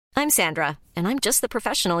I'm Sandra, and I'm just the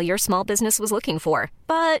professional your small business was looking for.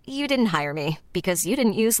 But you didn't hire me because you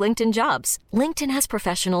didn't use LinkedIn Jobs. LinkedIn has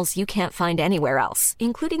professionals you can't find anywhere else,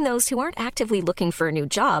 including those who aren't actively looking for a new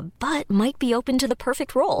job, but might be open to the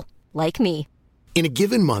perfect role, like me. In a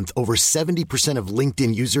given month, over 70% of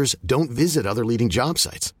LinkedIn users don't visit other leading job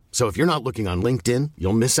sites. So if you're not looking on LinkedIn,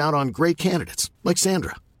 you'll miss out on great candidates like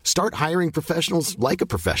Sandra. Start hiring professionals like a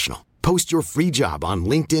professional. Post your free job on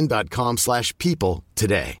linkedin.com/people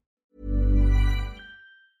today.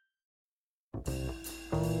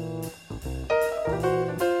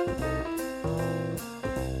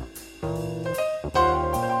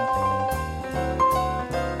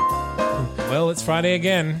 Well, it's Friday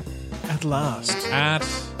again. At last. At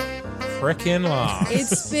frickin' last.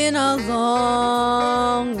 It's been a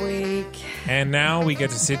long week. And now we get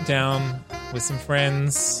to sit down with some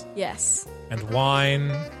friends Yes. and wine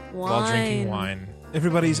while drinking wine.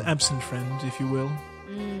 Everybody's absent friend, if you will.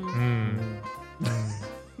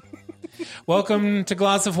 Welcome to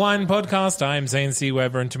Glass of Wine Podcast. I'm Zane C.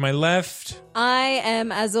 Weber, and to my left, I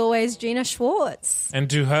am, as always, Gina Schwartz. and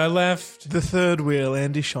to her left, The third wheel,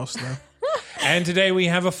 Andy Schossler. and today we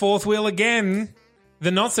have a fourth wheel again.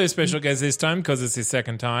 The not so special guest this time because it's his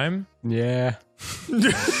second time. Yeah.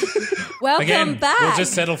 Welcome Again, back. we'll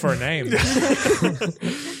just settle for a name. The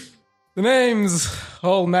name's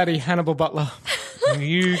old Maddie Hannibal Butler.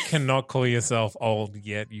 You cannot call yourself old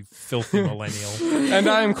yet, you filthy millennial. And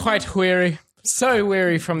I am quite weary. So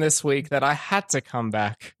weary from this week that I had to come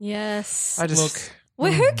back. Yes. I just Look,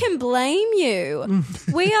 Well, who can blame you?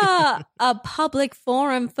 We are a public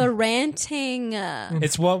forum for ranting.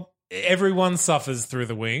 it's what everyone suffers through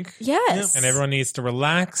the week. Yes. And everyone needs to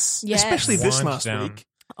relax. Yes. Especially this Wind last down. week.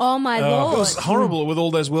 Oh, my It Lord. was horrible with all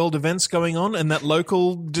those world events going on and that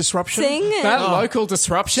local disruption. Sing it. that local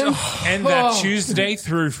disruption. And that Tuesday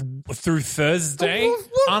through Thursday,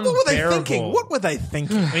 What were they unbearable. thinking? What were they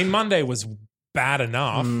thinking? I mean, Monday was bad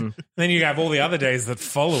enough. Then you have all the other days that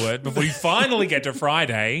follow it before you finally get to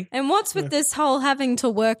Friday. And what's with this whole having to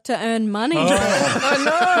work to earn money?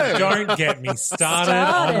 I know. Don't get me started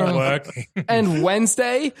on working. And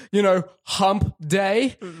Wednesday, hump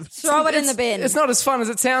day. Throw it in the bin. It's not as fun as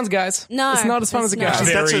it sounds, guys. No, It's not as fun as it's it not.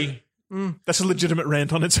 goes. Very That's a legitimate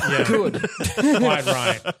rant on its own. yeah, Good. quite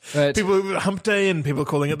right. But People hump day and people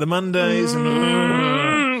calling it the Mondays.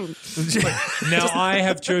 Now I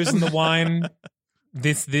have chosen the wine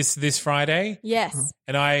this Friday, Yes.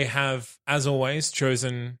 and I have, as always,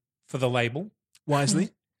 chosen for the label. Wisely.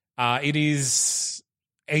 It is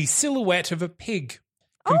a silhouette of a pig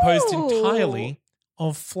composed Oh. entirely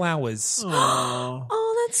of flowers. Aww.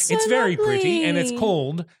 Oh, that's so It's very lovely. pretty, and it's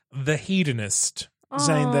called The Hedonist.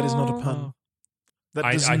 Zane, that is not a pun. That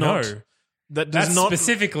I does know. not. That does That's not.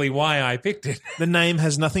 specifically why I picked it. The name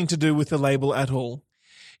has nothing to do with the label at all.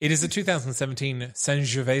 It is a 2017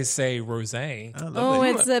 Sangiovese Rosé. Oh, Oh, lovely.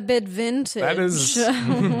 it's a bit vintage. That is-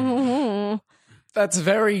 that's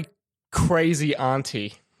very crazy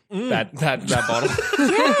auntie. That bottle.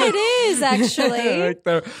 Yeah, it is actually. Like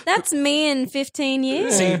the- That's me in 15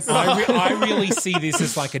 years. See, I really see this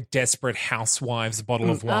as like a desperate housewives bottle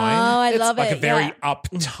of Oh, wine. I love Like it. a very yeah.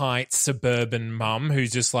 uptight suburban mum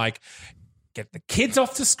who's just like, get the kids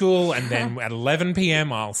off to school, and then at 11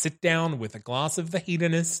 p.m. I'll sit down with a glass of the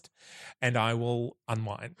Hedonist and I will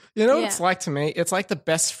unwind. You know what Yeah. it's like to me? It's like the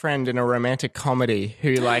best friend in a romantic comedy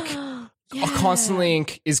who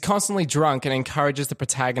is constantly drunk and encourages the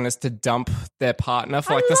protagonist to dump their partner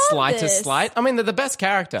for I like the love slightest this. slight. I mean, they're the best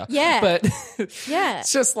character. Yeah. But Yeah.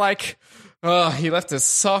 it's just like, oh, he left his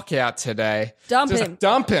sock out today. Dump Just him.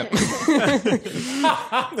 Dump him.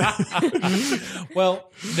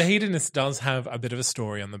 Well, the Hedonist does have a bit of a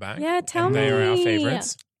story on the back. Yeah, tell and they are our me.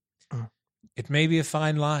 favorites. It may be a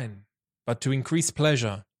fine line, but to increase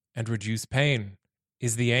pleasure and reduce pain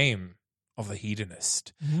is the aim of the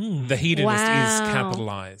Hedonist. The Hedonist is Wow.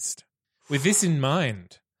 capitalized. With this in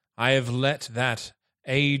mind, I have let that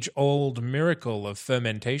age-old miracle of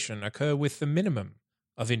fermentation occur with the minimum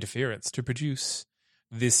of interference to produce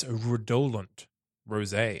this redolent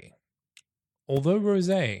rosé. Although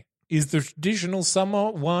rosé is the traditional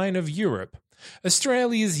summer wine of Europe,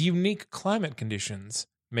 Australia's unique climate conditions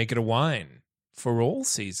make it a wine for all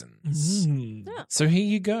seasons. So here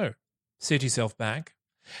you go. Sit yourself back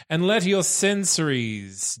and let your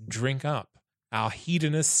sensories drink up our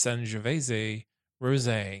Hedonist Sangiovese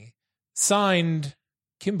Rosé. Signed,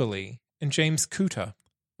 Kimberly and James Cooter.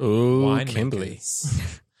 Ooh, Winemakers. Kimberly.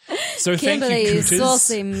 So thank Kimberly, you, Cooters.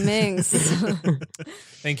 saucy minx.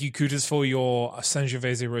 Thank you, Cooters, for your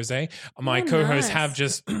Sangiovese Rosé. My Oh, co-hosts nice. have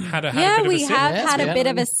just had a Yeah, bit of a we sip. have Yes, had yeah. a bit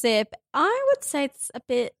of a sip. I would say it's a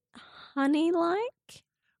bit honey-like.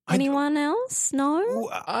 Anyone else? No?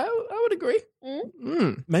 I would agree.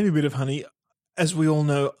 Maybe a bit of honey. As we all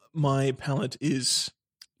know, my palate is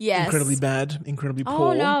Yes. incredibly bad, incredibly poor.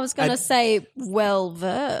 Oh, no, I was going to say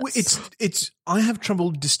well-versed. It's. I have trouble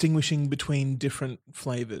distinguishing between different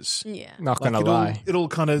flavors. Yeah. Not going to Like, lie. it all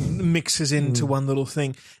kind of mixes into one little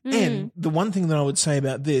thing. And the one thing that I would say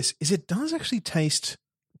about this is it does actually taste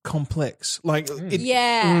complex. Like it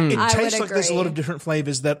Yeah, it I tastes would like there's a lot of agree. different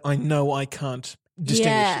flavors that I know I can't distinguish,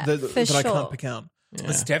 Yeah, that for I sure. can't pick out.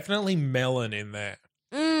 There's definitely melon in there.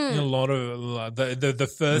 A lot of the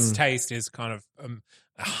first taste is kind of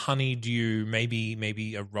a honeydew,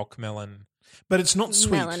 maybe a rock melon. But it's not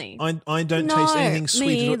sweet. Melony. I don't No, taste anything me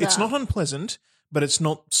sweet. At all. It's either. not unpleasant, but it's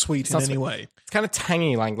not sweet in not any sweet. way. It's kind of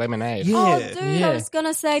tangy like lemonade. Yeah. Oh, dude, I Yeah. was going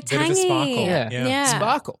to say Bit of a tangy. sparkle. Yeah. Yeah.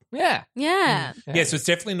 Sparkle. Yeah. Yeah. Yeah, so it's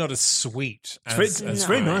definitely not as sweet. It's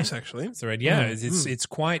very nice, actually. It's red. Yeah, it's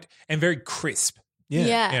quite and very crisp.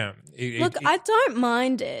 Yeah. Yeah. Look, I don't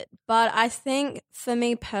mind it, but I think for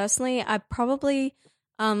me personally, I probably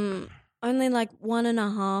only like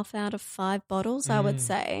 1.5 out of 5 bottles, I would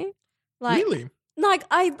say. Like, Really? Like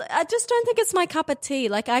I just don't think it's my cup of tea.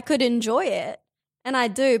 Like I could enjoy it, and I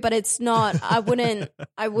do, but it's not. I wouldn't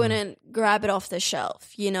grab it off the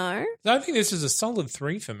shelf. You know? I think this is a solid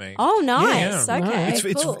 3 for me. Oh, nice. Yeah. Okay,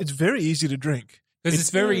 It's cool. it's very easy to drink. Because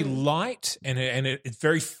it's very light and it's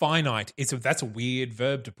very finite. That's a weird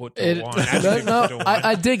verb to put to a wine. Adjective to put to a wine.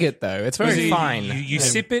 I dig it though. It's very Because fine. You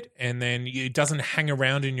sip it and then it doesn't hang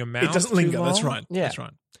around in your mouth. It doesn't too linger. long. That's right. Yeah. That's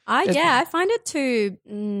right. I find it too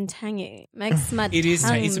tangy. Makes my It is.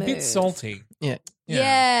 tongue It's a bit move. salty. Yeah.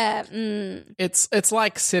 Yeah. It's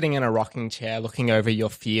like sitting in a rocking chair looking over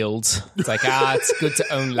your fields. It's like, it's good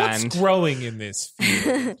to own What's land. growing in this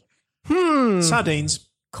field? Sardines.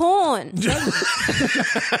 Corn.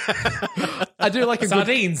 I do like a good.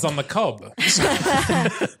 Sardines on the cob.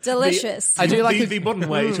 Delicious. I do like the modern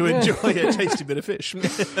way to enjoy a tasty bit of fish.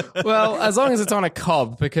 Well, as long as it's on a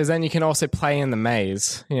cob, because then you can also play in the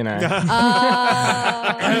maze. You know.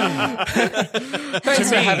 Thanks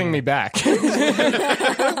for me- having me back.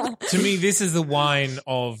 To me, this is the wine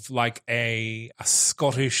of like a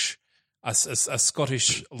Scottish a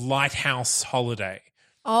Scottish lighthouse holiday.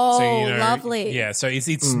 Oh, So, you know, lovely. Yeah, so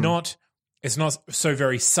it's not so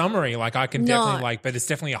very summery. Like I can No. definitely but it's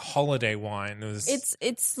definitely a holiday wine. It's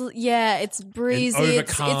breezy. It's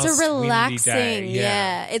overcast, a windy relaxing. day,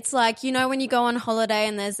 yeah. It's like, you know, when you go on holiday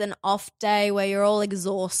and there's an off day where you're all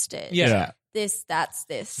exhausted. Yeah. That's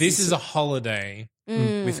this. This is a holiday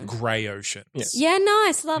with grey oceans. Yeah,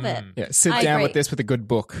 nice. Love it. Yeah, sit I down agree. with this with a good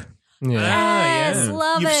book. Yeah. Yes,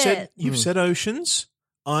 love it. You've said oceans.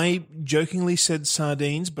 I jokingly said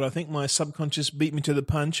sardines, but I think my subconscious beat me to the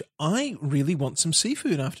punch. I really want some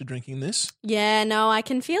seafood after drinking this. Yeah, no, I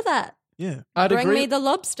can feel that. Yeah. I'd Bring agree. me the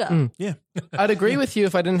lobster. Yeah. I'd agree with you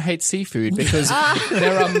if I didn't hate seafood because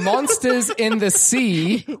there are monsters in the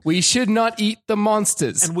sea. We should not eat the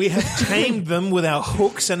monsters. And we have tamed them with our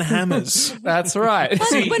hooks and hammers. That's right.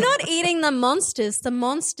 But we're not eating the monsters. The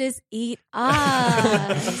monsters eat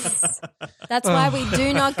us. That's why we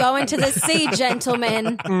do not go into the sea,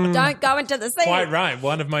 gentlemen. Don't go into the sea. Quite right.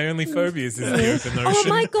 One of my only phobias is the open ocean. Oh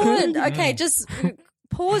my God. Okay, just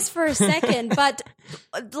pause for a second. But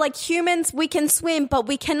like humans, we can swim, but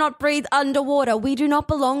we cannot breathe underwater. We do not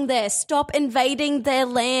belong there. Stop invading their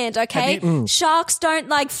land, okay? Sharks don't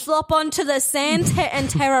like flop onto the sand and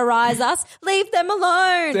terrorize us. Leave them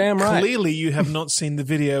alone. Damn right. Clearly, you have not seen the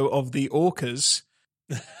video of the orcas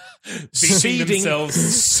Beating themselves.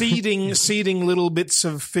 seeding little bits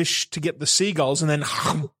of fish to get the seagulls, and then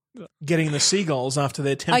getting the seagulls after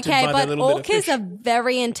they're tempted Okay, by but their little bit of orcas fish. are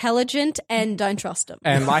very intelligent and don't trust them.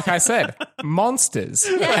 And like I said, monsters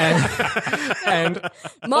and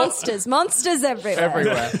Monsters everywhere.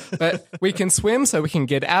 everywhere. But we can swim so we can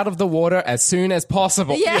get out of the water as soon as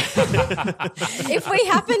possible. Yeah. If we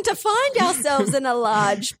happen to find ourselves in a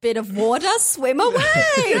large bit of water, swim away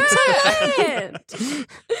to land.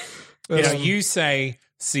 You know, you say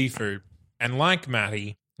seafood, and like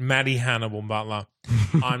Maddie Hannibal Butler,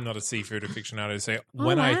 I'm not a seafood aficionado. So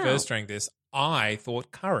when I wow. first drank this, I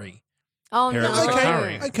thought curry. Oh Here it was a no.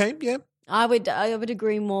 curry. Okay, yeah. I would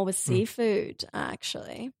agree more with seafood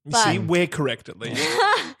actually. But See, we're correct at least.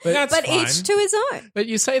 That's but fine. each to his own. But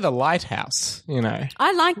you say the lighthouse, you know.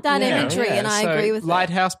 I like that Yeah, imagery yeah. and I So agree with it.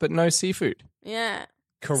 lighthouse, but no seafood. Yeah.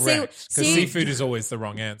 Correct. Because seafood is always the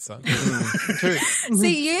wrong answer.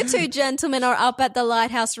 See, you two gentlemen are up at the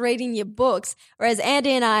lighthouse reading your books, whereas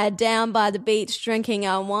Andy and I are down by the beach drinking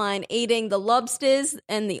our wine, eating the lobsters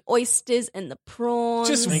and the oysters and the prawns.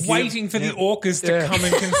 Just waiting for the orcas to come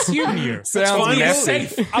and consume you. Sounds We're messy.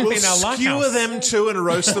 safe up We'll in our lighthouse. skewer them too and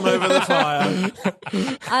roast them over the fire.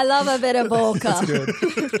 I love a bit of orca.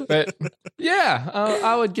 But yeah,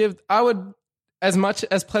 I would, as much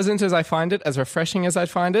as pleasant as I find it, as refreshing as I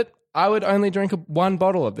find it, I would only drink one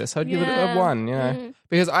bottle of this. I'd give it a one,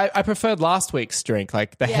 because I preferred last week's drink,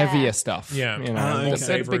 like the heavier stuff. Yeah. A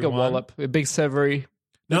savoury bigger one. wallop, a big savory.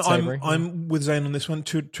 No, savory. I'm with Zane on this one.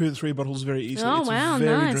 Two or three bottles very easily. Oh, it's wow,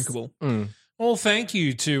 very nice. drinkable. Well, thank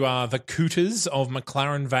you to the Cooters of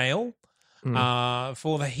McLaren Vale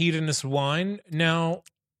for the hedonist wine. Now,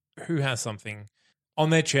 who has something on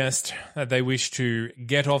their chest that they wish to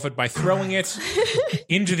get off it by throwing it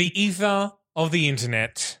into the ether of the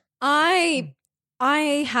internet? I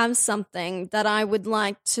have something that I would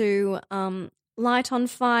like to light on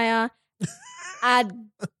fire, add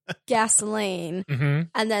gasoline,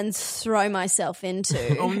 and then throw myself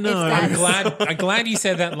into. Oh, no. I'm glad you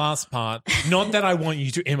said that last part. Not that I want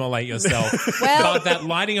you to immolate yourself, Well- but that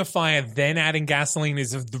lighting a fire then adding gasoline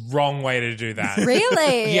is the wrong way to do that.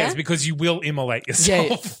 Really? Yes, because you will immolate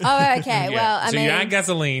yourself. Oh, okay. Yeah. Well, I so mean, you add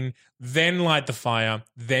gasoline, then light the fire,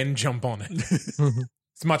 then jump on it.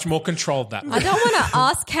 It's much more controlled that way. I don't want to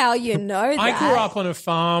ask how you know that. I grew up on a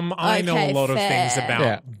farm. I know a Okay, lot of things fair.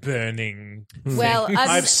 about burning. Well,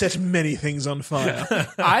 I've set many things on fire.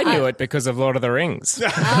 I knew it because of Lord of the Rings.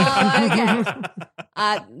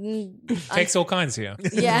 Takes all kinds here.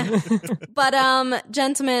 Yeah. But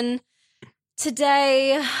gentlemen,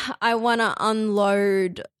 today I want to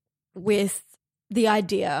unload with the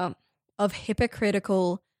idea of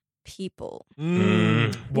hypocritical people.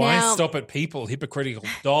 Why Now- stop at people? Hypocritical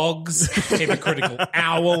dogs, hypocritical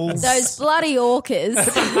owls. Those bloody orcas.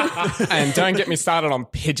 And don't get me started on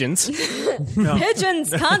pigeons.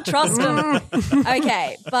 Pigeons, can't trust them.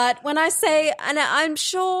 Okay, but when I say, and I'm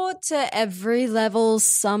sure to every level,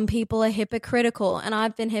 some people are hypocritical, and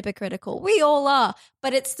I've been hypocritical. We all are,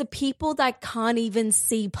 but it's the people that can't even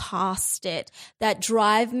see past it that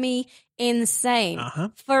drive me insane.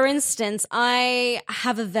 For instance, I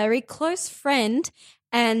have a very close friend,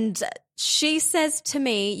 and she says to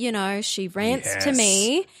me, she rants to Yes.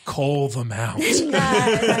 me. Call them out.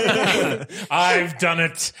 No. I've done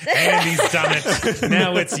it. Andy's done it.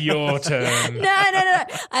 Now it's your turn. No.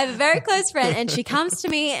 I have a very close friend, and she comes to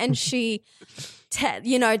me and she,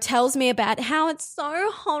 tells me about how it's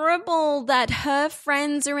so horrible that her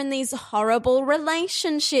friends are in these horrible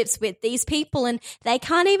relationships with these people, and they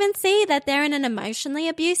can't even see that they're in an emotionally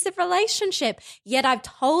abusive relationship. Yet I've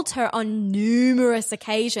told her on numerous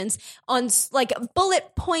occasions, on like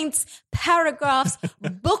bullet points, paragraphs,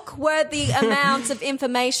 book-worthy amounts of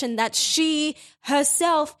information that she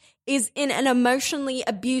herself is in an emotionally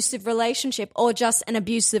abusive relationship, or just an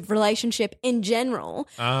abusive relationship in general.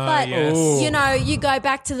 But, yes. you go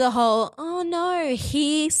back to the whole, oh no,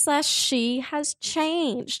 he/she has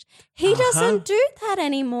changed. He doesn't do that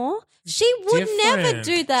anymore. She would never Different.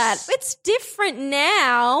 do that. It's different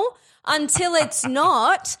now until it's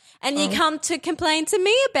not. And you come to complain to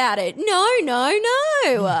me about it.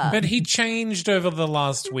 No. But he changed over the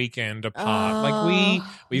last weekend apart. Like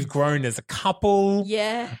we've grown as a couple.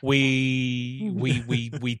 Yeah.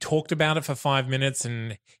 We talked about it for 5 minutes,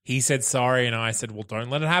 and he said sorry, and I said, well,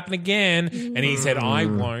 don't let it happen again. And he said, I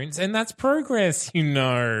won't. And that's progress,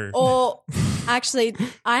 Or actually,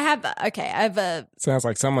 I have a Sounds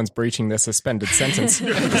like someone's breaching their suspended sentence.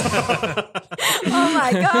 oh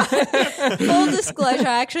my God. Full disclosure,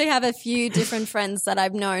 I actually have a few different friends that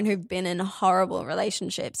I've known who've been in horrible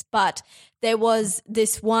relationships, but there was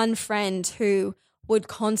this one friend who would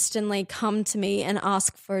constantly come to me and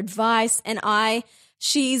ask for advice, and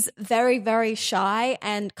she's very, very shy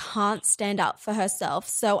and can't stand up for herself.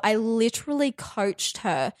 So I literally coached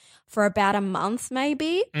her for about a month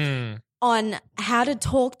maybe on how to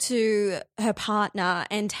talk to her partner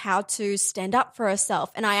and how to stand up for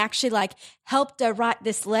herself. And I actually helped her write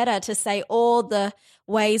this letter to say all the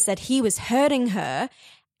ways that he was hurting her.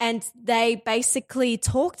 And they basically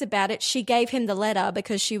talked about it. She gave him the letter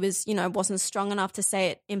because she was, wasn't strong enough to say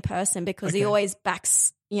it in person because he always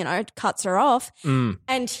cuts her off.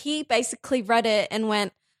 And he basically read it and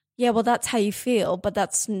went, yeah, well, that's how you feel, but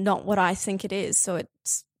that's not what I think it is. So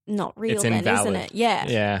it's not real It's then, invalid. isn't it? Yeah.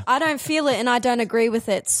 Yeah. I don't feel it and I don't agree with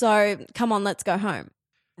it. So come on, let's go home.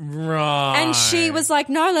 Right. And she was like,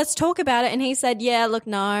 no, let's talk about it. And he said, yeah, look,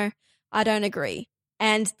 no, I don't agree.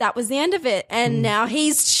 And that was the end of it. And now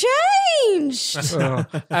he's changed.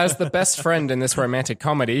 As the best friend in this romantic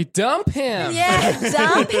comedy, dump him. Yeah,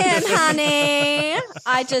 dump him, honey.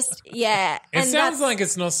 It And sounds that's- like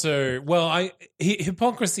it's not so well.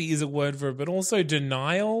 Hypocrisy is a word for it, but also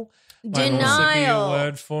denial might also be a Denial.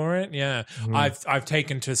 word for it. Yeah, I've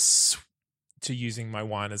taken to using my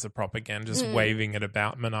wine as a prop again, just waving it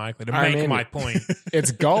about maniacally to make my point.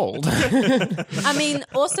 It's gold. I mean,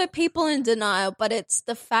 also people in denial, but it's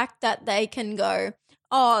the fact that they can go,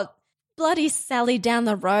 oh, bloody Sally down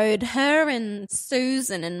the road, her and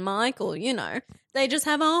Susan and Michael, they just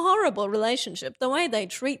have a horrible relationship, the way they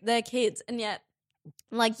treat their kids. And yet,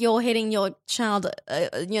 like, you're hitting your child,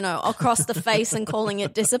 across the face and calling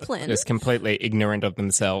it discipline. Just completely ignorant of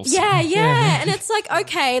themselves. Yeah. And it's like,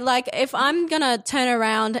 okay, like if I'm going to turn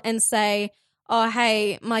around and say, oh,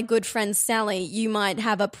 hey, my good friend Sally, you might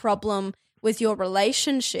have a problem with your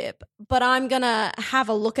relationship, but I'm going to have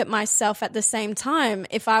a look at myself at the same time.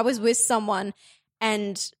 If I was with someone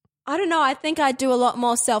and I don't know, I think I do a lot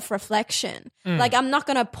more self-reflection. Like, I'm not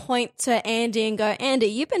going to point to Andy and go, Andy,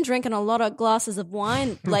 you've been drinking a lot of glasses of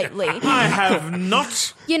wine lately. I have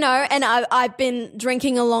not. And I've been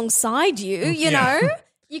drinking alongside you, you know.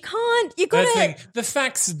 You can't, you That's the gotta. thing. The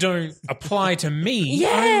facts don't apply to me.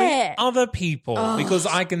 Yeah. Only other people, because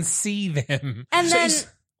I can see them. And So then,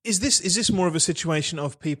 is this more of a situation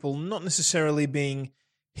of people not necessarily being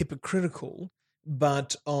hypocritical,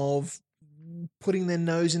 but of putting their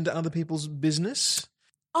nose into other people's business?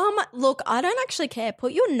 look, I don't actually care.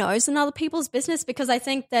 Put your nose in other people's business, because I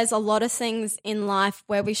think there's a lot of things in life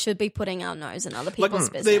where we should be putting our nose in other people's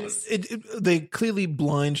business. They're clearly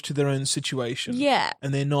blind to their own situation. Yeah.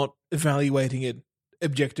 And they're not evaluating it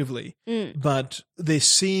objectively. But they're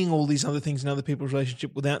seeing all these other things in other people's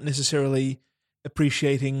relationship without necessarily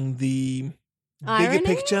appreciating the Irony?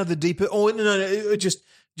 bigger picture, the deeper,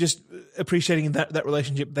 just appreciating that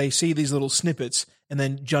relationship. They see these little snippets and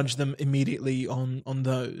then judge them immediately on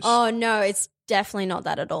those. Oh no, it's definitely not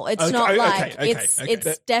that at all. It's Okay, not okay, like okay, it's okay.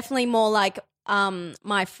 it's definitely more like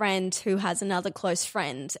my friend who has another close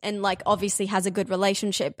friend and like obviously has a good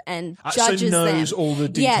relationship and judges so knows them. all the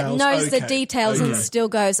Yeah, details. knows the Okay, details and okay. still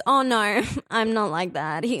goes, "Oh no, I'm not like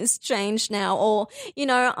that. He's changed now." Or,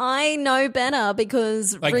 I know better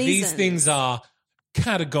because Like, reasons. these things are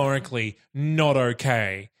categorically not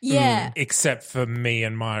okay. Yeah. Except for me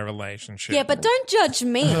and my relationship. Yeah, but don't judge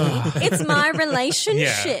me. It's my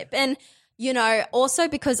relationship. And, also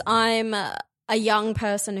because I'm a young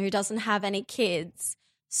person who doesn't have any kids,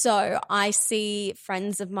 so I see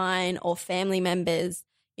friends of mine or family members,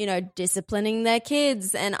 disciplining their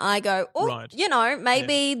kids, and I go, oh, Right.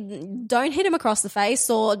 maybe don't hit him across the face,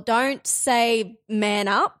 or don't say man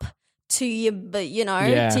up to your, to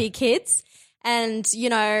your kids. And,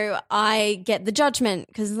 I get the judgment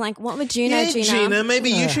because it's like, what would you know, Gina?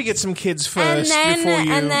 Maybe you should get some kids And first before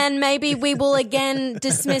you... then maybe we will again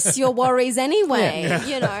dismiss your worries anyway,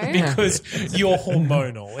 Because you're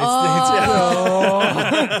hormonal.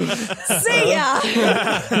 See ya.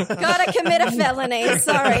 Gotta commit a felony.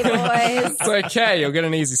 Sorry, boys. It's okay. You'll get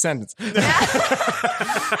an easy sentence.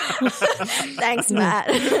 Thanks, Matt.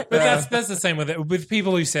 But that's the same with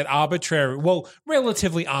people who set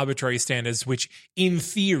relatively arbitrary standards, which in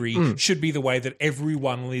theory should be the way that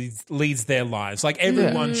everyone leads their lives. Like,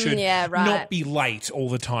 everyone should not be late all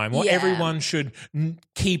the time, or everyone should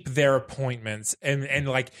keep their appointments, and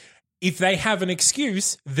like, if they have an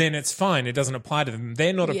excuse, then it's fine. It doesn't apply to them.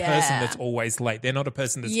 They're not a person that's always late. They're not a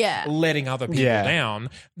person that's letting other people down.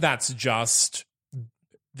 That's just...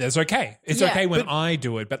 That's okay. It's okay when I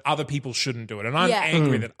do it, but other people shouldn't do it. And I'm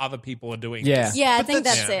angry that other people are doing this. Yeah, I But think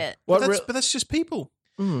that's- that's it. But that's just people.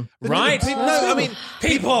 Right?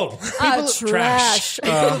 People. Oh, trash.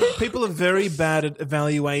 People are very bad at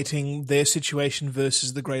evaluating their situation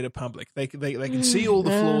versus the greater public. They can see all the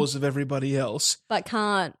flaws of everybody else. But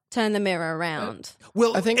can't turn the mirror around.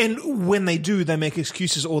 Well, and when they do, they make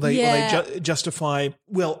excuses, or they justify,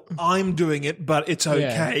 well, I'm doing it, but it's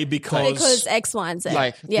okay Because X, Y, and Z.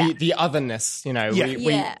 Like the otherness,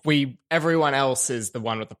 we everyone else is the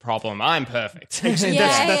one with the problem. I'm perfect. That's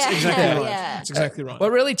exactly right. That's exactly right.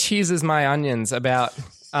 What really cheeses my onions about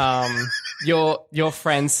your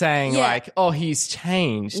friend saying like, "Oh, he's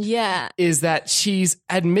changed," is that she's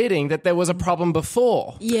admitting that there was a problem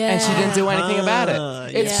before, and she didn't do anything about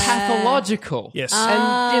it. It's pathological. Yes.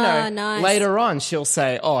 And nice. later on she'll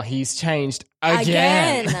say, "Oh, he's changed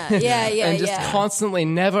again." Yeah. And just constantly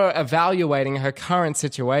never evaluating her current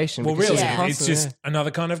situation. Well, because really, she's it's constantly- just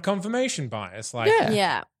another kind of confirmation bias. Like,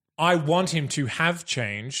 Yeah. I want him to have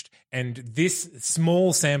changed, and this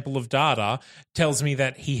small sample of data tells me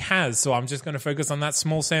that he has. So I'm just going to focus on that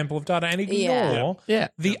small sample of data and ignore Yeah.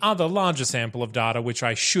 the other larger sample of data, which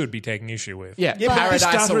I should be taking issue with. Yeah, Yeah, but this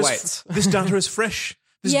paradise data awaits. this data is fresh.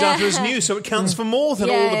 This Yeah. data is new, so it counts for more than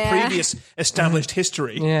all the Yeah. previous established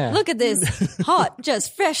history. Yeah. Look at this, hot,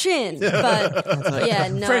 just fresh in. But yeah,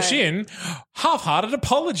 no. Fresh in, half-hearted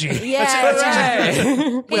apology. Yeah,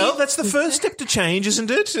 right. Well, that's the first step to change,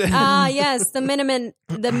 isn't it? Yes, the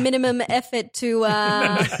minimum effort to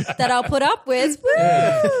that I'll put up with.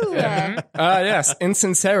 Woo! Yes,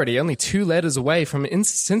 insincerity, only 2 letters away from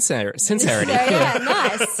sincerity. Yeah,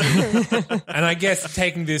 nice. And I guess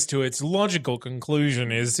taking this to its logical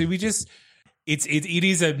conclusion is it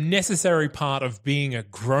is a necessary part of being a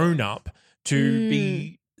grown-up to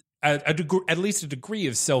be at least a degree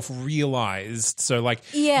of self-realized. So, like,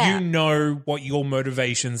 Yeah. you know what your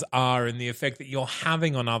motivations are and the effect that you're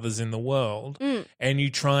having on others in the world, and you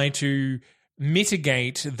try to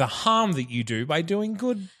mitigate the harm that you do by doing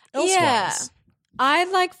good elsewise. Yeah. I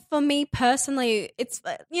like, for me personally, it's,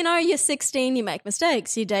 you're 16, you make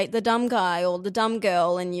mistakes, you date the dumb guy or the dumb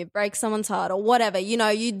girl and you break someone's heart or whatever,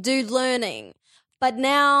 you do learning. But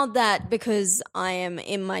now that, because I am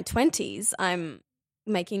in my 20s, I'm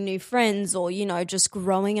making new friends or, just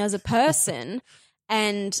growing as a person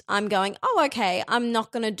and I'm going, oh, okay, I'm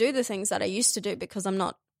not going to do the things that I used to do because I'm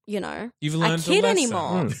not, You've a learned kid a lesson.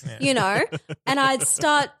 anymore, and I'd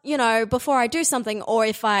start, before I do something, or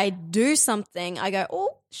if I do something, I go,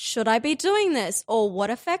 oh, should I be doing this? Or what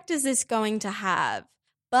effect is this going to have?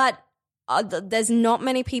 But there's not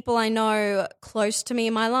many people I know close to me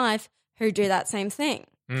in my life who do that same thing,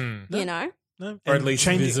 No. Or at And least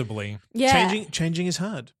visibly. Yeah. Changing is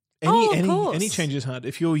hard. Of course. Any change is hard.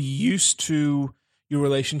 If you're used to your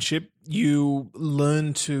relationship, you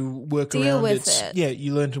learn to work Deal around with it. it. Yeah,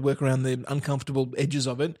 you learn to work around the uncomfortable edges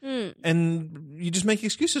of it, and you just make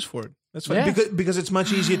excuses for it. That's fine. Yeah. Because it's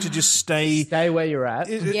much easier to just stay Where you're at.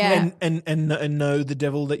 Yeah. and know the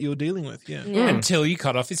devil that you're dealing with. Yeah. Until you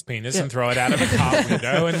cut off his penis and throw it out of a car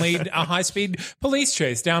window and lead a high-speed police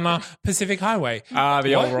chase down a Pacific highway.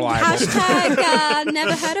 The old reliable. Hashtag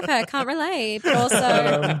never heard of her, can't relate. But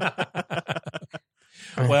also,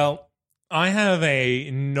 Well, I have a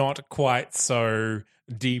not quite so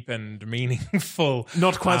deep and meaningful...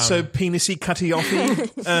 Not quite so penisy, cutty offy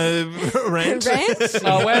rant. rant?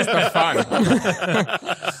 Oh, where's the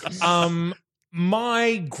fun?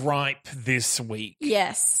 My gripe this week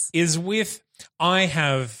Yes. is with... I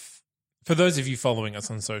have... For those of you following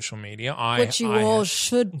us on social media, Which you all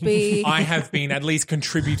should be. I have been at least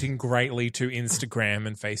contributing greatly to Instagram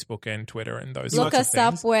and Facebook and Twitter and those Look sorts us of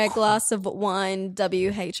up, things. we're Glass of Wine,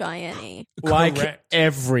 WHINE. Like Correct.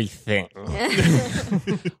 everything.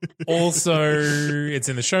 Also, it's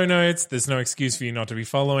in the show notes. There's no excuse for you not to be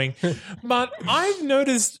following. But I've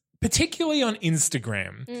noticed, particularly on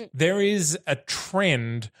Instagram, there is a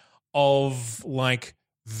trend of like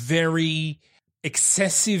very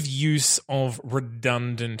excessive use of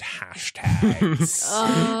redundant hashtags.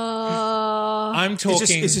 I'm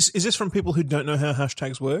talking. Is this from people who don't know how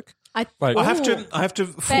hashtags work? Like- I have to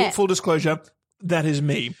Fair. full disclosure. That is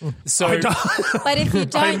me. so But if you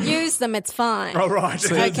don't use them, it's fine. All right.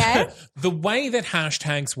 Okay? the way that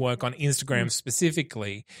hashtags work on Instagram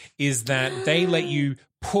specifically is that they let you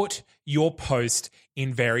put your post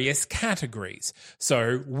in various categories.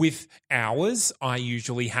 So with ours, I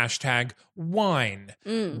usually hashtag wine,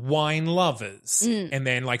 wine lovers, and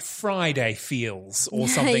then like Friday feels or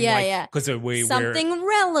something Yeah, like yeah. because we're Something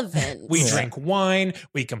relevant. we drink wine,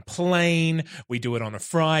 we complain, we do it on a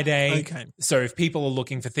Friday. Okay. So if people are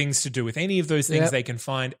looking for things to do with any of those things, Yep. they can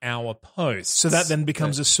find our posts. So that then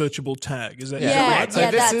becomes a searchable tag. Is that Yeah. right? So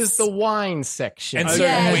Yeah, this that's- is the wine section. And so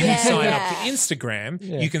Yeah, when yeah, you sign yeah. up to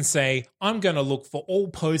Instagram, you can say, I'm going to look for all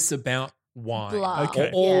posts about wine Blah. or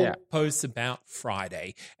Okay. all Yeah. posts about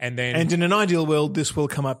Friday. And then, And in an ideal world, this will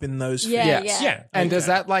come up in those. Yeah, Yes. yeah. yeah. And does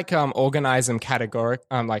that like organize them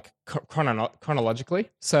chronologically?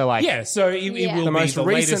 So like Yeah, so it Yeah. will The be most the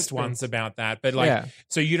recent latest ones about that. But like, Yeah.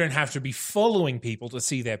 so you don't have to be following people to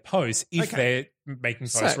see their posts if they're making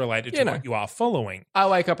posts So, related you to know. what you are following. I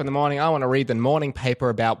wake up in the morning, I want to read the morning paper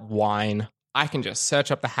about wine. I can just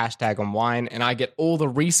search up the hashtag on wine and I get all the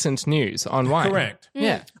recent news on wine. Correct.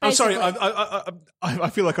 Yeah. I'm sorry. Basically. I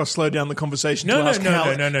feel like I've slowed down the conversation No, to no, ask no,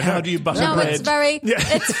 how, no, no, how no. do you butter No, bread? it's very,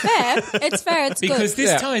 it's fair. It's fair. It's Because good. this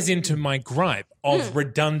Yeah. ties into my gripe of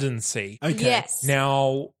redundancy. Okay. Yes.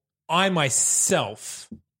 Now, I myself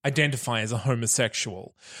identify as a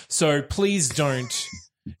homosexual. So please don't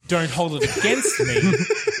don't hold it against me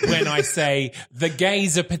when I say the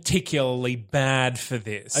gays are particularly bad for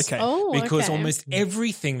this. Okay. Oh, Because okay. almost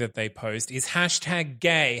everything that they post is hashtag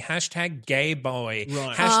gay, hashtag gay boy,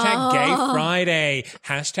 Right. hashtag gay Friday,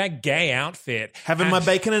 hashtag gay outfit. Having my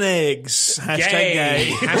bacon and eggs. Hashtag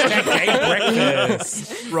gay. Hashtag gay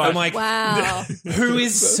breakfast. Right. I'm like, Wow. who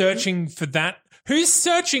is searching for that? Who's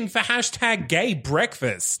searching for hashtag gay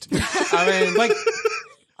breakfast? I mean, Like,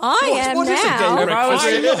 I am what is a gay now.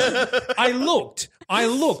 breakfast? I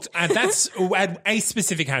looked, and that's at a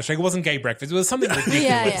specific hashtag. It wasn't gay breakfast. It was something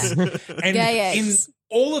ridiculous. And Gay in eggs.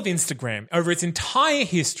 all of Instagram, over its entire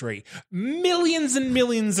history, millions and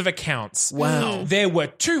millions of accounts. Wow. There were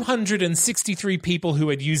 263 people who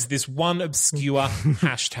had used this one obscure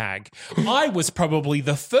hashtag. I was probably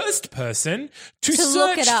the first person to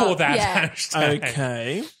look it search for up, that yeah. hashtag.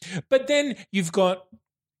 Okay. But then you've got,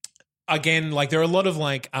 again, like there are a lot of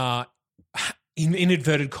like, in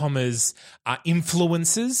inverted commas,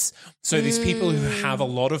 influencers. So these people who have a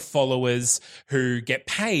lot of followers who get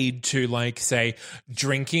paid to, like, say,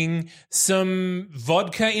 drinking some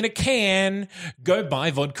vodka in a can, go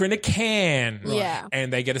buy vodka in a can. Yeah.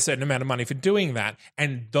 And they get a certain amount of money for doing that.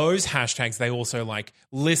 And those hashtags, they also like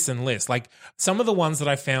list. Like some of the ones that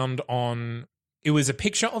I found on, it was a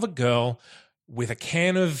picture of a girl with a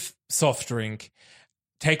can of soft drink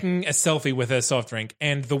taking a selfie with her soft drink,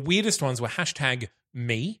 and the weirdest ones were hashtag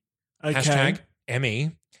me, Okay. hashtag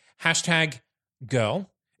ME, hashtag girl.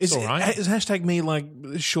 Is, It's all right. is hashtag me like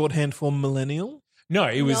shorthand for millennial? No,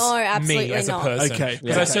 it was No, me absolutely as a not. person. Okay.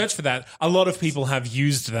 Because Yeah. I searched for that. A lot of people have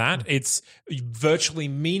used that. It's virtually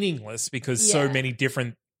meaningless because so Yeah. many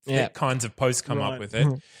different Yeah. kinds of posts come up Right. with it.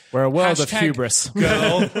 we're a world of Hashtag hubris.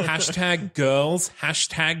 Girl, hashtag girls,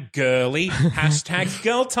 hashtag girly, hashtag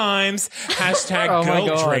girl times, hashtag Oh my girl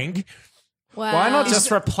God. drink. Wow. Why not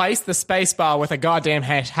just replace the space bar with a goddamn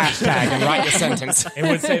hashtag and write the sentence? It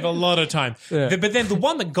would save a lot of time. But then the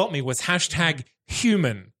one that got me was hashtag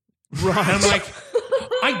human. Right. And I'm like,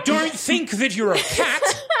 I don't think that you're a cat.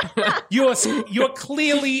 You're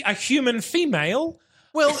clearly a human female.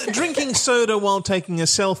 Well, drinking soda while taking a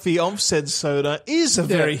selfie of said soda is a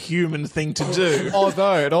very human thing to do.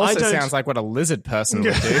 Although it also don't- sounds like what a lizard person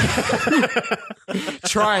would do.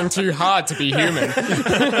 Trying too hard to be human.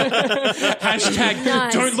 Hashtag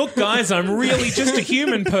Nice. don't look, guys, I'm really just a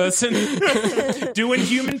human person doing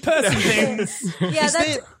human person things. Yeah,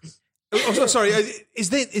 that's Oh, sorry. Is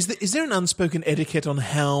there an unspoken etiquette on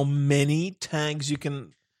how many tags you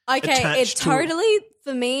can? okay. attached It to- totally,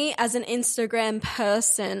 for me as an Instagram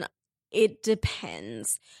person, it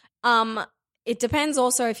depends. It depends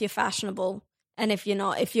also if you're fashionable and if you're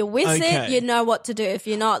not. If you're with it, Okay. you know what to do. If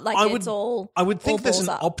you're not, like, it's all. I would think all there's an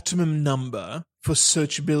balls up. optimum number for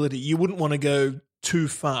searchability. You wouldn't want to go too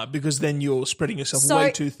far because then you're spreading yourself So-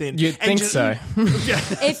 way too thin. You'd And think just- so.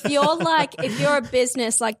 If you're a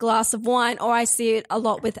business like Glass of Wine, or I see it a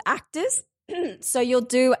lot with actors. So you'll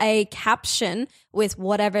do a caption with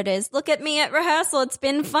whatever it is. Look at me at rehearsal. It's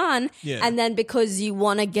been fun. Yeah. And then because you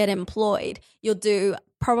want to get employed, you'll do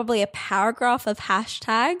probably a paragraph of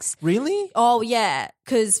hashtags. Really? Oh yeah,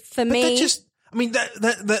 because for But me, that just, I mean,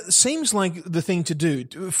 that seems like the thing to do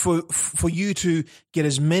for you to get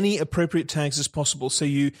as many appropriate tags as possible, so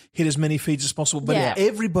you hit as many feeds as possible. But Yeah. if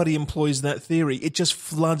everybody employs that theory, it just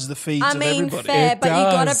floods the feeds I of mean, everybody. fair, It but you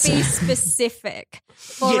got does. to be specific.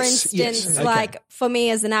 For Yes, yes, instance, okay. like for me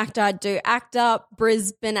as an actor, I'd do actor,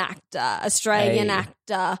 Brisbane actor, Australian Hey.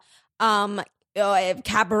 actor,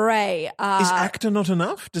 cabaret. Is actor not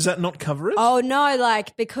enough? Does that not cover it? Oh no,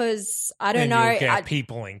 like because I don't And know. you'll get I-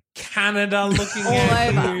 people in Canada looking all at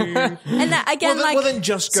over. you. And that, again, well, then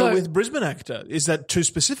just go so- with Brisbane actor. Is that too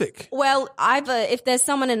specific? well, either if there's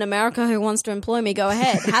someone in America who wants to employ me, go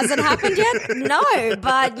ahead. Has it happened yet? No,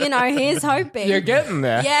 but here's hoping. You're getting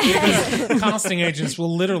there. Yeah. Casting agents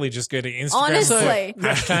will literally just go to Instagram. Honestly.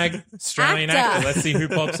 Hashtag Australian Actor. actor. Let's see who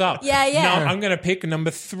pops up. Yeah, yeah. No, I'm going to pick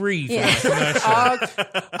number 3 for Yeah. my commercial.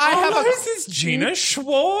 I have a Who's this Gina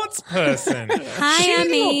Schwartz person? Hi, she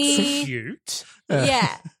Amy. looks cute.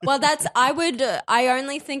 Yeah. Well, I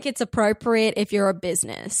only think it's appropriate if you're a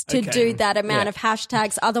business to do that amount of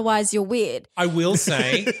hashtags. Otherwise, you're weird. I will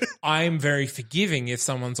say I'm very forgiving if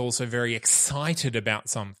someone's also very excited about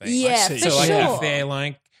something. Yeah, see. for So like sure. if they're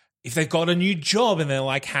like, if they've got a new job and they're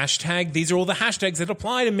like, hashtag, these are all the hashtags that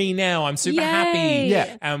apply to me now. I'm super Yay. happy.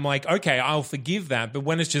 Yeah. And I'm like, okay, I'll forgive that. But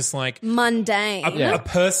when it's just like Mundane. a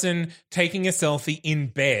person taking a selfie in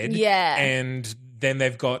bed Yeah. and then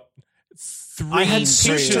they've got 3 I had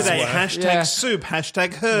soup pictures today. worth. Hashtag Yeah. soup.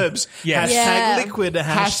 Hashtag herbs. Yeah. Hashtag Yeah. liquid.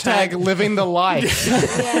 hashtag living the life.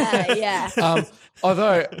 yeah, yeah.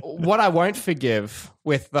 Although, what I won't forgive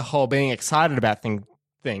with the whole being excited about thing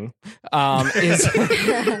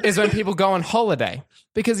is when people go on holiday.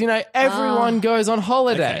 Because, everyone goes on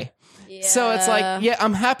holiday. Yeah. So it's like, yeah,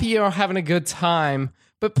 I'm happy you're having a good time,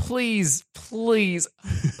 but please, please,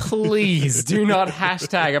 please do not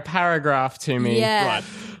hashtag a paragraph to me. Yeah. Right.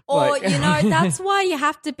 Or, Like- that's why you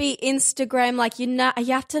have to be Instagram, like, you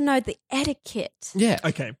have to know the etiquette. Yeah.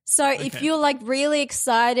 Okay. So if you're like really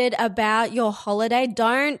excited about your holiday,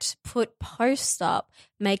 don't put posts up.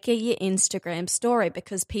 Make it your Instagram story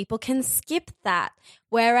because people can skip that.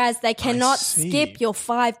 Whereas they cannot see. skip your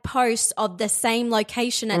 5 posts of the same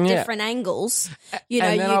location at Yeah. different angles. And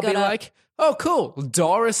then you I'll gotta be like, oh, cool.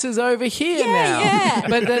 Doris is over here now. yeah.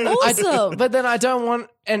 But then, Awesome. but then I don't want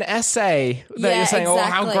an essay that Yeah, you're saying, oh,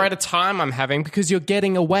 how exactly. great a time I'm having because you're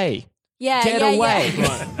getting away. Yeah, Get yeah, away.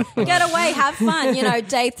 Yeah. Get away, have fun.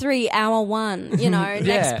 Day 3, hour 1. Next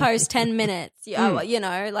Yeah. post 10 minutes. Go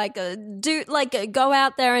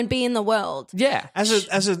out there and be in the world. Yeah. As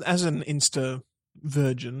an Insta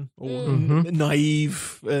virgin or Mm-hmm.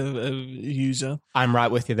 naive user, I'm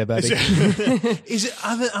right with you there, buddy. is it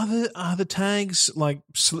are the tags like?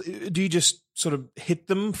 Do you just sort of hit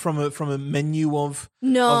them from a menu of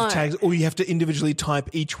No. of tags, or you have to individually type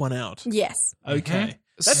each one out? Yes. Okay,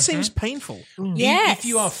 that seems painful. Yes. If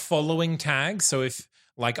you are following tags, so if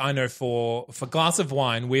like I know for glass of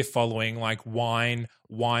wine, we're following like wine,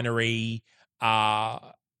 winery,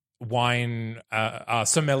 wine,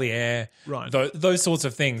 sommelier, Right. Those sorts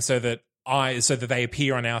of things, so that they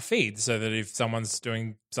appear on our feed, so that if someone's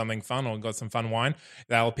doing something fun or got some fun wine,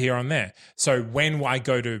 they'll appear on there. So when I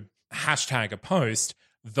go to hashtag a post,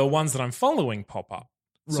 the ones that I'm following pop up.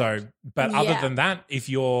 So, but other Yeah. than that, if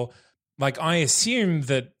you're like, I assume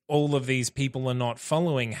that all of these people are not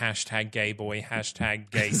following hashtag gay boy,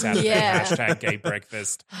 hashtag gay Saturday, Yeah. hashtag gay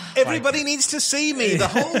breakfast. Everybody needs to see me. The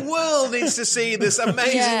whole world needs to see this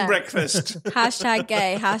amazing Yeah. breakfast. Hashtag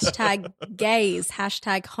gay, hashtag gays,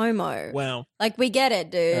 hashtag homo. Wow. Like, we get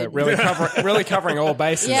it, dude. really covering all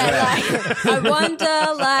bases. Yeah, there. like, I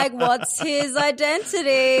wonder, what's his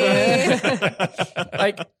identity?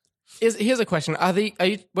 Here's a question: Are you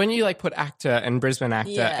when you put actor and Brisbane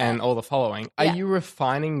actor Yeah. and all the following? Are Yeah. you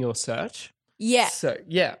refining your search? Yeah. So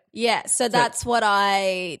yeah, Yeah, so that's what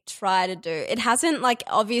I try to do. It hasn't,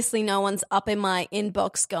 obviously no one's up in my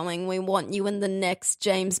inbox going, we want you in the next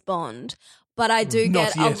James Bond. But I do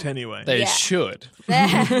Not get yet, anyway. they Yeah. should.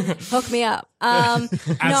 hook me up. As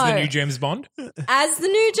no, the new James Bond? as the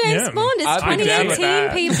new James Yeah. Bond. It's I'd be down with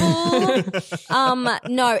 2018, that.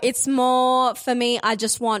 people. No, it's more for me. I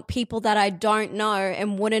just want people that I don't know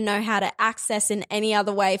and wouldn't know how to access in any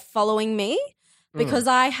other way following me because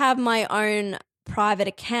I have my own private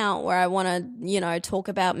account where I want to, talk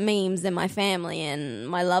about memes and my family and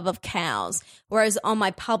my love of cows. Whereas on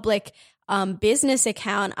my public business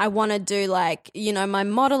account, I want to do my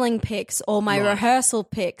modeling pics or my rehearsal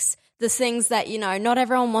pics, the things that, not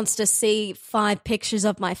everyone wants to see 5 pictures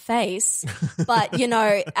of my face. But,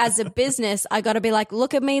 as a business, I got to be like,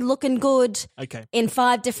 look at me looking good Okay. in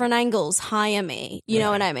 5 different angles. Hire me. You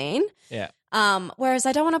know what I mean? Yeah. Whereas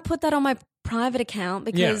I don't want to put that on my private account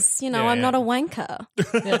because, Yeah, I'm yeah. not a wanker.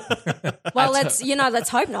 Well, let's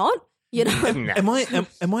hope not. Am I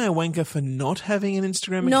a wanker for not having an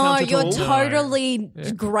Instagram No, account at you're all? totally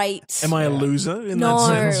great. Am I a loser in No,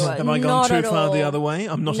 that sense? Have I gone not too at far the all. other way?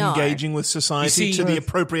 I'm not No. engaging with society You see- to the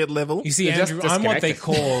appropriate level? You see, You're just Andrew, I'm what they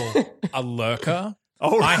disconnected. call a lurker.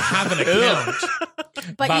 Oh, I have an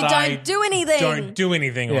account, but you I don't do anything. don't do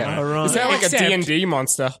anything Yeah. on it. All right. You sound like a Except D&D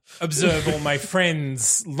monster. observe all my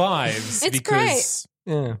friends' lives It's because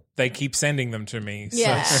Yeah. they keep sending them to me.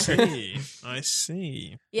 Yeah. So, I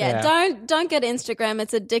see. Yeah, Yeah. don't get Instagram.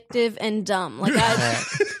 It's addictive and dumb.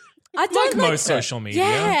 I don't like most social media.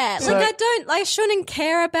 Yeah, So- I shouldn't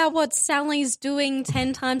care about what Sally's doing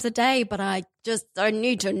 10 times a day, but I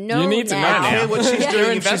need to know. You need to know I now. care what she's Yeah. doing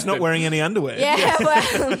You're if she's not invested. wearing any underwear. Yeah,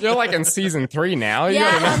 well, You're in season 3 now. You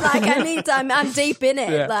yeah, gotta know. I'm deep in it.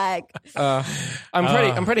 Yeah.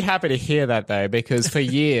 I'm pretty happy to hear that though, because for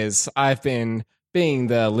years I've been being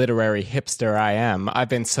the literary hipster I am. I've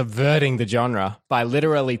been subverting the genre by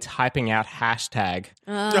literally typing out hashtag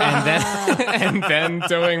and then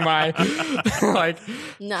doing my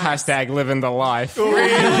Nice. hashtag living the life.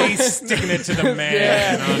 Really sticking it to the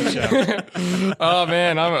man, aren't you? Oh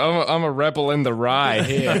man, I'm a rebel in the rye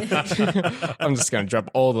here. I'm just going to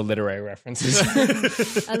drop all the literary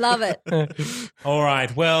references. I love it. All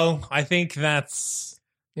right. Well, I think that's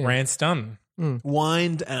rant's done.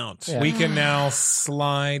 Wind out. Yeah. We can now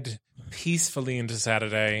slide peacefully into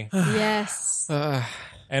Saturday Yes.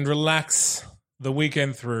 and relax the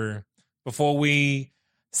weekend through before we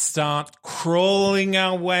start crawling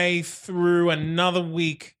our way through another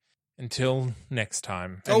week until next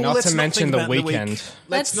time. And not let's to mention think the about the week. weekend.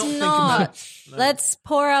 Let's not think not. about. No. Let's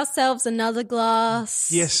pour ourselves another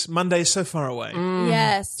glass. Yes, Monday is so far away.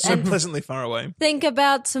 Yes. So And pleasantly far away. think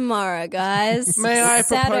about tomorrow, guys. May I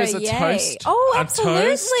propose a Saturday. toast? Oh, A absolutely.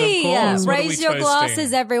 toast, of course. What are we Raise your toasting?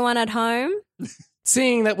 glasses, everyone at home.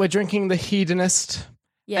 Seeing that we're drinking the hedonist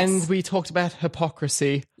Yes. and we talked about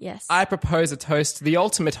hypocrisy, yes. I propose a toast to the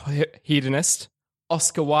ultimate hedonist,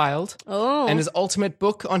 Oscar Wilde, oh. and his ultimate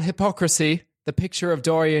book on hypocrisy, The Picture of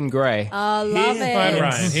Dorian Gray. Oh, love Yeah. it. All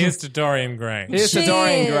right, here's to Dorian Gray. Here's to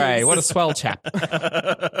Dorian Cheers. Gray. What a swell chap.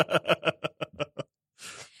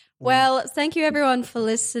 Well, thank you everyone for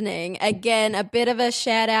listening. Again, a bit of a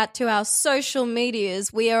shout out to our social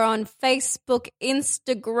medias. We are on Facebook,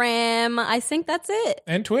 Instagram. I think that's it.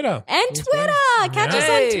 And Twitter. And Twitter. Catch us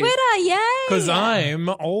on Yay. Twitter. Yay. Because I'm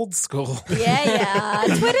old school. Yeah.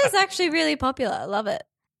 Twitter's actually really popular. I love it.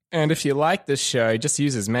 And if you like this show, just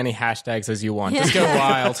use as many hashtags as you want. Just go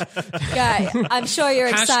wild. Go. I'm sure you're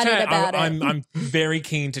excited about it. I'm very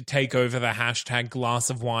keen to take over the hashtag glass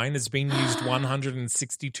of wine. It's been used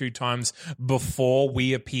 162 times before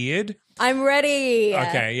we appeared. I'm ready.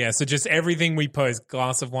 Okay, yeah. So just everything we post,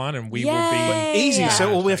 glass of wine, and we will Yay. be Easy. Yeah.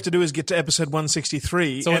 So all we have to do is get to episode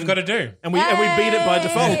 163. So we've got to do. And we beat it by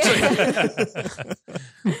default.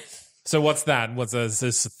 So what's that? What's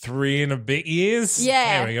this 3 and a bit years?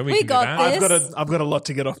 Yeah, There we go. we can do got that. this. I've got a lot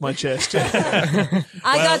to get off my chest. I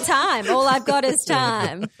got time. All I've got is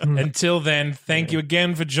time. Until then, thank you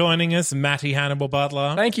again for joining us, Matty Hannibal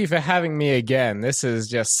Butler. Thank you for having me again. This is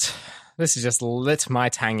just lit my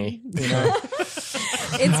tangy. You know?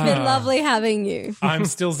 It's been lovely having you. I'm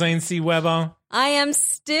still Zane C. Weber. I am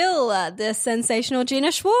still the sensational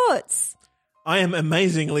Gina Schwartz. I am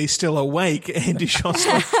amazingly still awake, Andy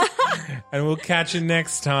Schossler. And we'll catch you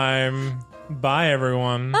next time. Bye,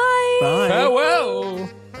 everyone. Bye. Bye. Farewell.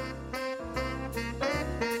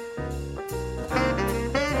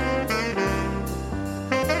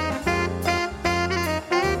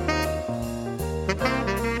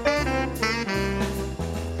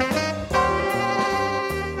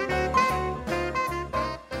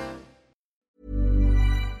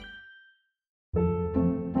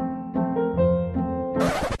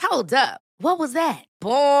 Hold up. What was that?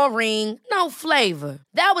 Boring. No flavor.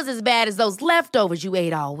 That was as bad as those leftovers you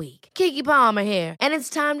ate all week. Keke Palmer here, and it's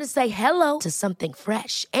time to say hello to something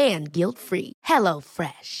fresh and guilt-free. Hello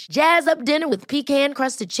Fresh. Jazz up dinner with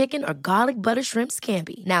pecan-crusted chicken or garlic butter shrimp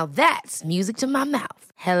scampi. Now that's music to my mouth.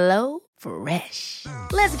 Hello Fresh.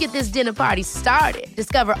 Let's get this dinner party started.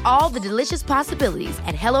 Discover all the delicious possibilities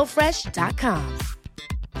at HelloFresh.com.